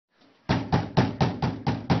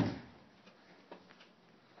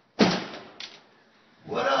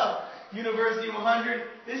University 100.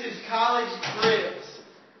 This is college cribs.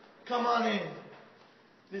 Come on in.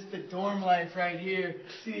 This is the dorm life right here.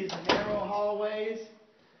 See these narrow hallways?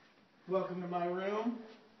 Welcome to my room.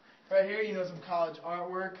 Right here, you know, some college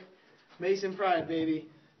artwork. Mason Pride, baby.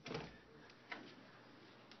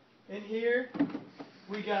 In here,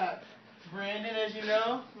 we got Brandon, as you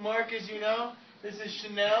know. Mark, as you know. This is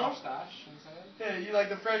Chanel. Yeah, you like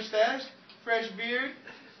the fresh stash? Fresh beard?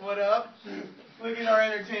 What up? Look at our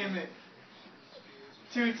entertainment.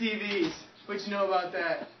 2 TVs. What you know about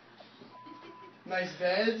that? Nice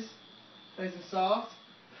beds. Nice and soft.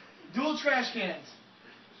 Dual trash cans.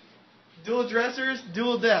 Dual dressers,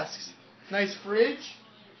 dual desks. Nice fridge.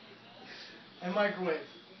 And microwave.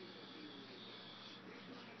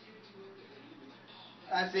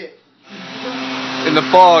 That's it. In the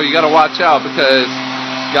fall, you gotta watch out because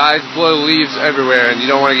guys blow leaves everywhere and you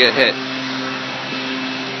don't want to get hit.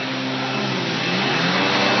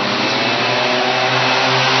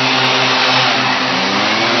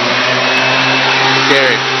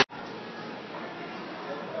 Scary.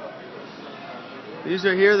 These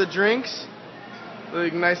are here the drinks.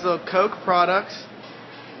 Like nice little Coke products.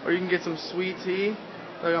 Or you can get some sweet tea.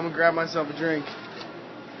 Like I'm gonna grab myself a drink.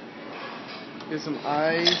 Get some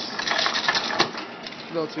ice.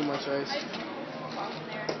 A little too much ice.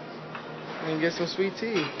 And get some sweet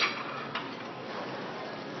tea.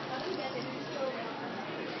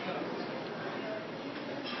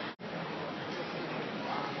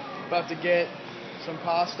 About to get some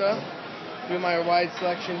pasta. Do my wide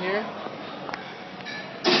selection here.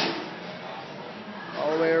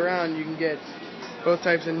 All the way around you can get both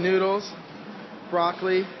types of noodles,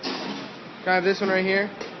 broccoli. Can I have this one right here?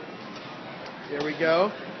 There we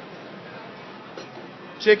go.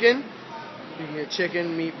 Chicken. You can get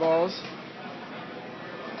chicken, meatballs.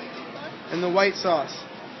 And the white sauce.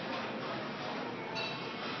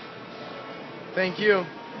 Thank you.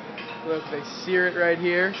 Look, they sear it right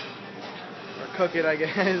here. Or cook it, I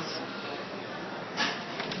guess.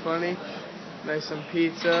 Funny. Nice some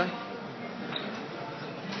pizza.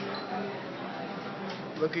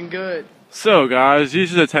 Looking good. So guys,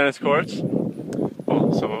 these are the tennis courts.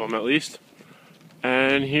 Well, some of them at least.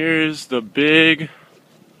 And here's the big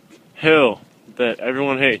hill that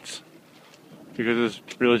everyone hates because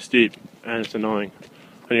it's really steep and it's annoying.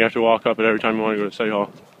 And you have to walk up it every time you want to go to City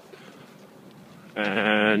Hall.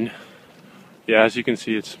 And yeah, as you can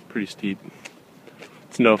see, it's pretty steep.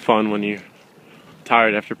 It's no fun when you're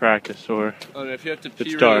tired after practice or If you have to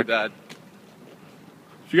pee it's dark. really bad.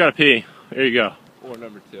 If you gotta pee, there you go. Or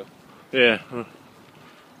number 2. Yeah. I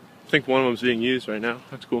think one of them's being used right now.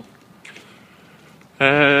 That's cool.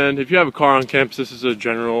 And if you have a car on campus, this is a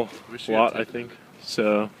general lot, I think.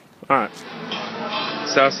 So, alright.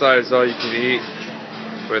 Southside is all you can eat,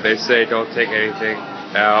 where they say don't take anything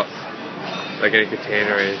out, like any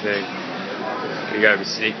container or anything. You gotta be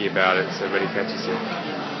sneaky about it so nobody catches you.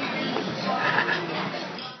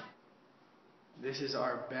 This is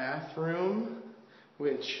our bathroom,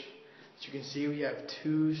 which, as you can see, we have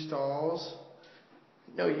 2 stalls,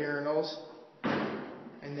 no urinals,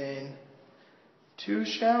 and then 2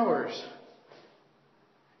 showers.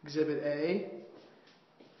 Exhibit A,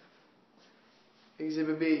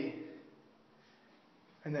 Exhibit B,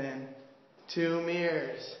 and then 2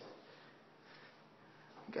 mirrors.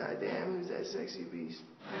 Goddamn, who's that sexy beast?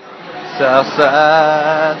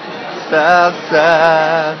 Southside,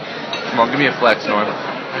 Southside. Come on, give me a flex, Norm.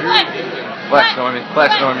 Flex, Normie.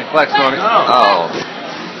 Flex, Normie. Flex, Normie. Oh.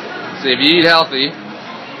 See, if you eat healthy,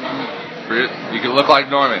 you can look like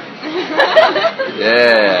Norman.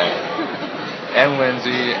 Yeah. And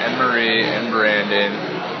Lindsay, and Marie, and Brandon,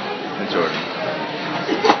 and Jordan.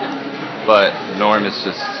 But Norm is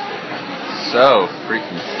just so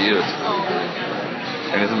freaking cute.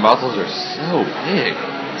 And his muscles are so big.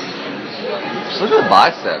 Just look at the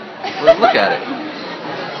bicep. Look at it.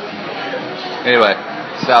 Anyway,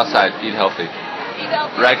 Southside, eat healthy. Eat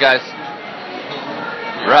healthy. Right, guys?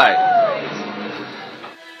 Right.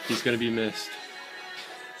 He's gonna be missed.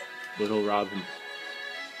 Little Robin.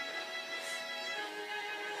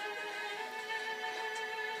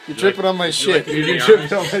 You're tripping on my shit. You're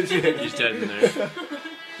tripping on my shit. He's dead in there.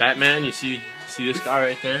 Batman, you see this guy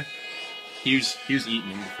right there? He was eating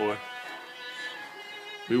him before.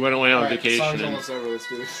 We went away on vacation. Song's almost over. Let's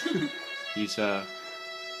do this. He's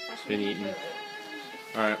been eaten.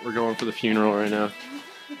 Alright, we're going for the funeral right now.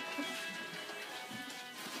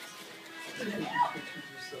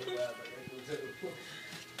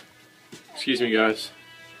 Excuse me, guys.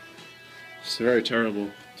 It's a very terrible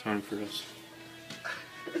time for us.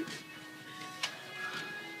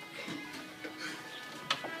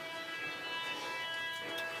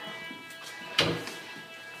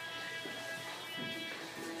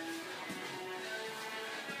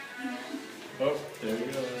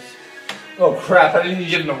 Oh crap, I didn't even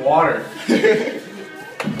get in the water. He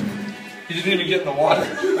didn't even get in the water.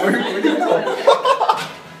 Where'd you go?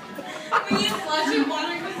 When you flush it,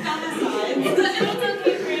 water goes down the sides.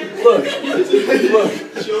 Look.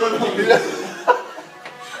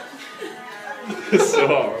 It's so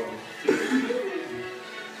horrible.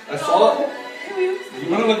 I saw it. You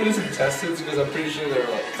want to look at his intestines? Because I'm pretty sure they're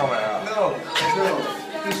like coming out. No.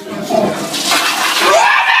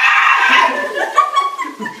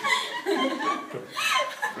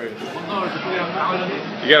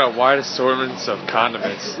 You got a wide assortment of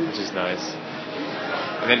condiments, which is nice.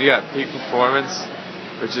 And then you got Peak Performance,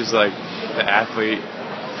 which is like the athlete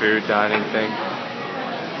food dining thing.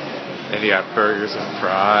 And you got burgers and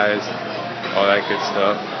fries, all that good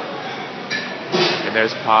stuff. And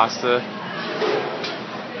there's pasta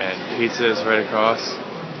and pizzas right across.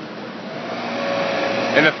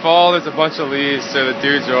 In the fall, there's a bunch of leaves, so the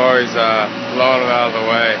dudes are always blowing them out of the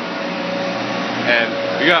way.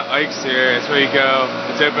 And we got Ike's here. It's where you go.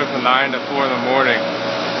 It's open from 9 to 4 in the morning.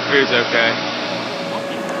 The food's okay.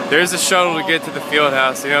 There's a shuttle to get to the field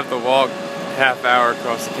house. You don't have to walk a half hour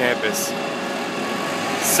across the campus.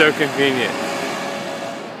 So convenient.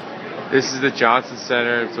 This is the Johnson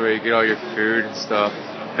Center. It's where you get all your food and stuff.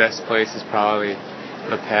 Best place is probably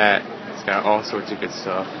the Pat. It's got all sorts of good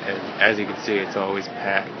stuff. And as you can see, it's always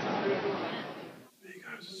packed. Hey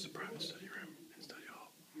guys, this is a private study room and study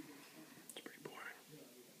hall. It's pretty boring.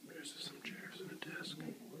 There's just some chairs and a desk.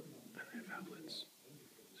 And they have outlets.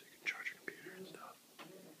 So you can charge your computer and stuff.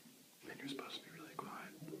 And you're supposed to be really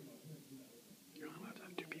quiet. You're only allowed to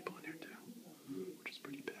have 2 people in here too, which is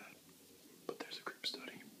pretty bad. But there's a group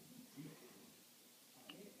study.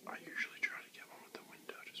 I usually try to get one with a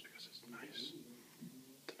window just because it's nice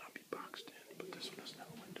to not be boxed in, but this one doesn't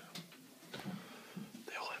have a window.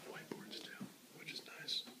 They all have whiteboards too, which is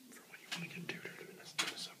nice for when you want to get tutored in a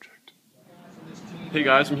subject. Hey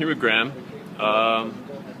guys, I'm here with Graham.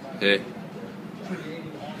 Hey.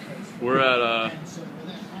 We're at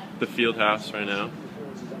the field house right now.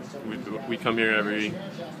 We come here every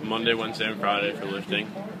Monday, Wednesday, and Friday for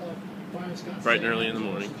lifting, bright and early in the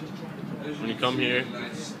morning. When you come here,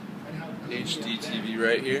 HD TV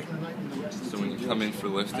right here. So when you come in for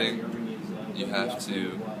lifting, you have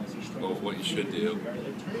to, well, what you should do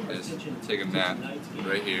is take a nap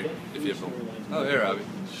right here. If you have a, oh, hey Robbie.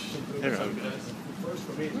 hey Robbie.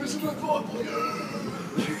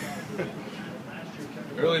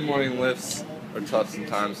 Early morning lifts are tough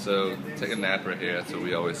sometimes, so take a nap right here. That's what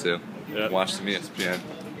we always do. Yep. Watch some ESPN.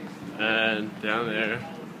 And down there,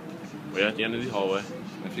 way at the end of the hallway.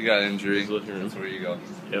 If you got injury, There's a living room. that's where you go.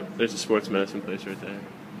 Yep, there's a sports medicine place right there.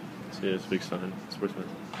 See, it's a big sign, sports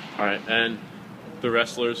medicine. Alright, and the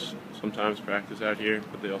wrestlers sometimes practice out here,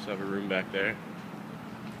 but they also have a room back there.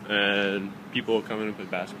 And people will come in and play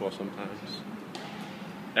basketball sometimes.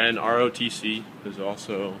 And ROTC is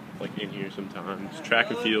also like in here sometimes.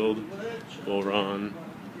 Track and field will run.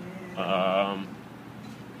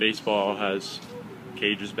 Baseball has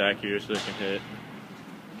cages back here so they can hit.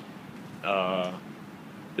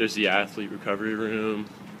 There's the athlete recovery room.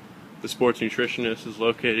 The sports nutritionist is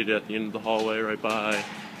located at the end of the hallway right by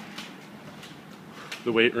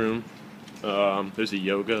the weight room. There's a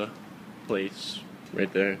yoga place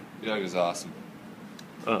right there. Yoga's awesome.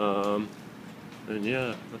 And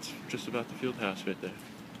yeah, that's just about the field house right there.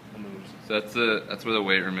 So that's where the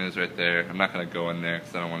weight room is right there. I'm not going to go in there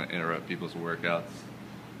because I don't want to interrupt people's workouts.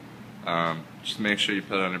 Just make sure you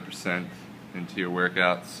put 100% into your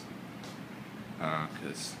workouts.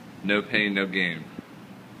 Because no pain, no gain.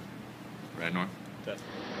 Right, Norm?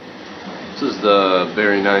 This is the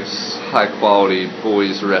very nice, high-quality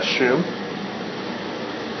boys' restroom.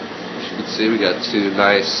 As you can see, we got 2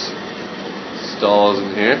 nice stalls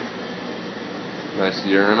in here. Nice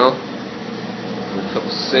urinal. And a couple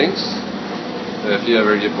sinks. And if you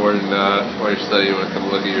ever get bored and while you're studying, you want to come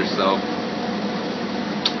look at yourself.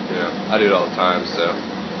 You know, I do it all the time, so.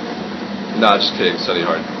 Nah, just kidding. Study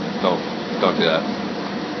hard. Don't do that.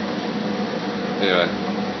 Anyway.